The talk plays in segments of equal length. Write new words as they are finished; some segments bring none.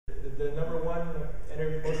the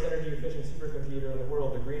 #1 most energy efficient supercomputer in the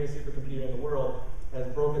world, the greenest supercomputer in the world, has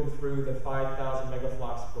broken through the 5,000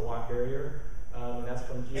 megaflops per watt barrier. And that's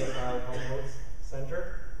from GSI Helmholtz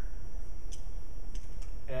Center.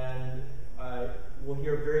 And we'll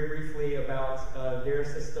hear very briefly about their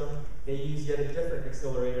system. They use yet a different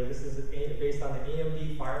accelerator. This is based on the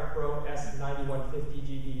AMD FirePro S9150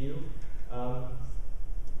 GPU.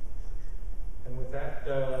 And with that,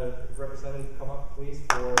 representative, come up, please,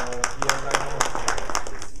 for GSI Helmholtz.